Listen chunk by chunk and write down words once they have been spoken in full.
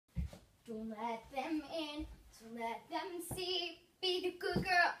Don't let them in, don't let them see. Be the good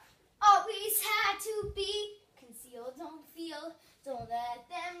girl, always had to be. Conceal, don't feel, don't let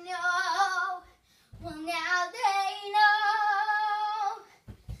them know. Well, now they know.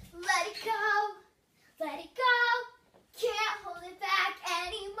 Let it go, let it go. Can't hold it back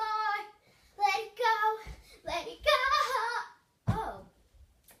anymore. Let it go, let it go. Oh,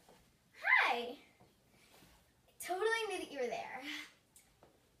 hi. I totally knew that you were there.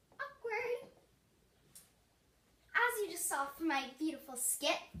 Awkward. As you just saw from my beautiful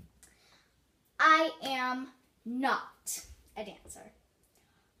skit, I am not a dancer,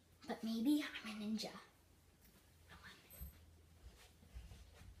 but maybe I'm a ninja.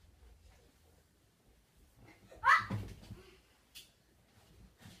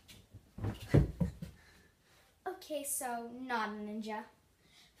 Okay, so not a ninja,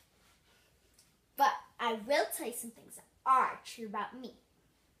 but I will tell you some things that are true about me.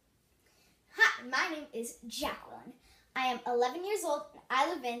 Hi, my name is Jacqueline. I am 11 years old and I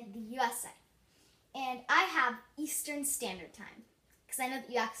live in the USA. And I have Eastern Standard Time, because I know that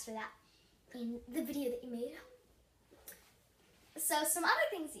you asked for that in the video that you made. So some other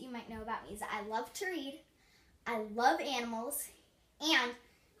things that you might know about me is that I love to read, I love animals, and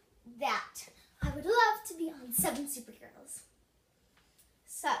that I would love to be on 7 Supergirls.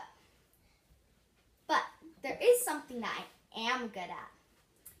 So, but there is something that I am good at,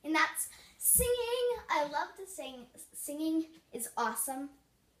 and that's singing. I love to sing. Singing is awesome.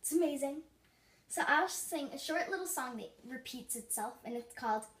 It's amazing. So I'll sing a short little song that repeats itself, and it's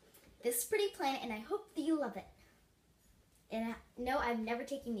called This Pretty Planet, and I hope that you love it. And no, I've never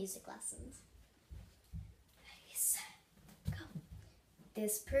taken music lessons. Ready, set, go.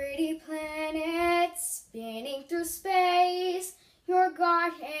 This pretty planet spinning through space, your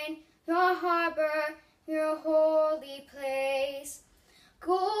garden, your harbor, your holy place.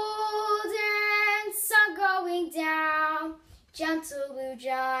 Golden sun going down, gentle blue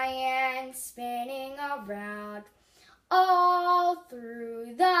giant spinning around, all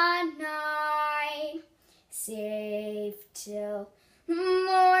through the night, safe till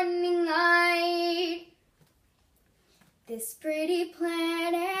morning light. This pretty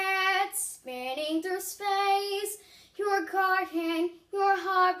planet spinning through space, your garden, your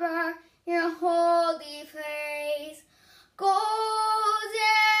harbor, your holy place. Golden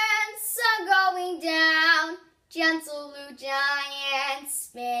sun going down, gentle blue giant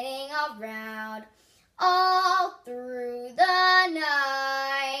spinning around, all through the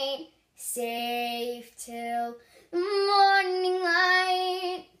night, safe till morning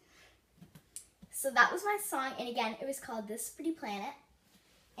light. So that was my song, and again, it was called This Pretty Planet.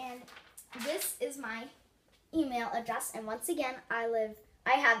 And this is my email address, and once again, I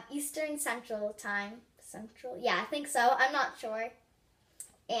have Eastern Central Time. Central? Yeah, I think so. I'm not sure.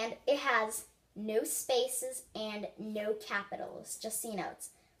 And it has no spaces and no capitals, just so you know.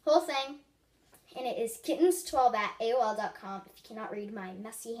 It's the whole thing. And it is kittens12@aol.com if you cannot read my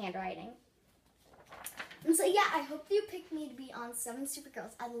messy handwriting. And so, yeah, I hope you picked me to be on 7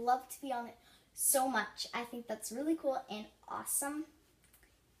 Supergirls. I'd love to be on it so much. I think that's really cool and awesome.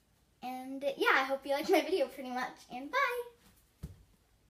 And, yeah, I hope you liked my video pretty much. And bye!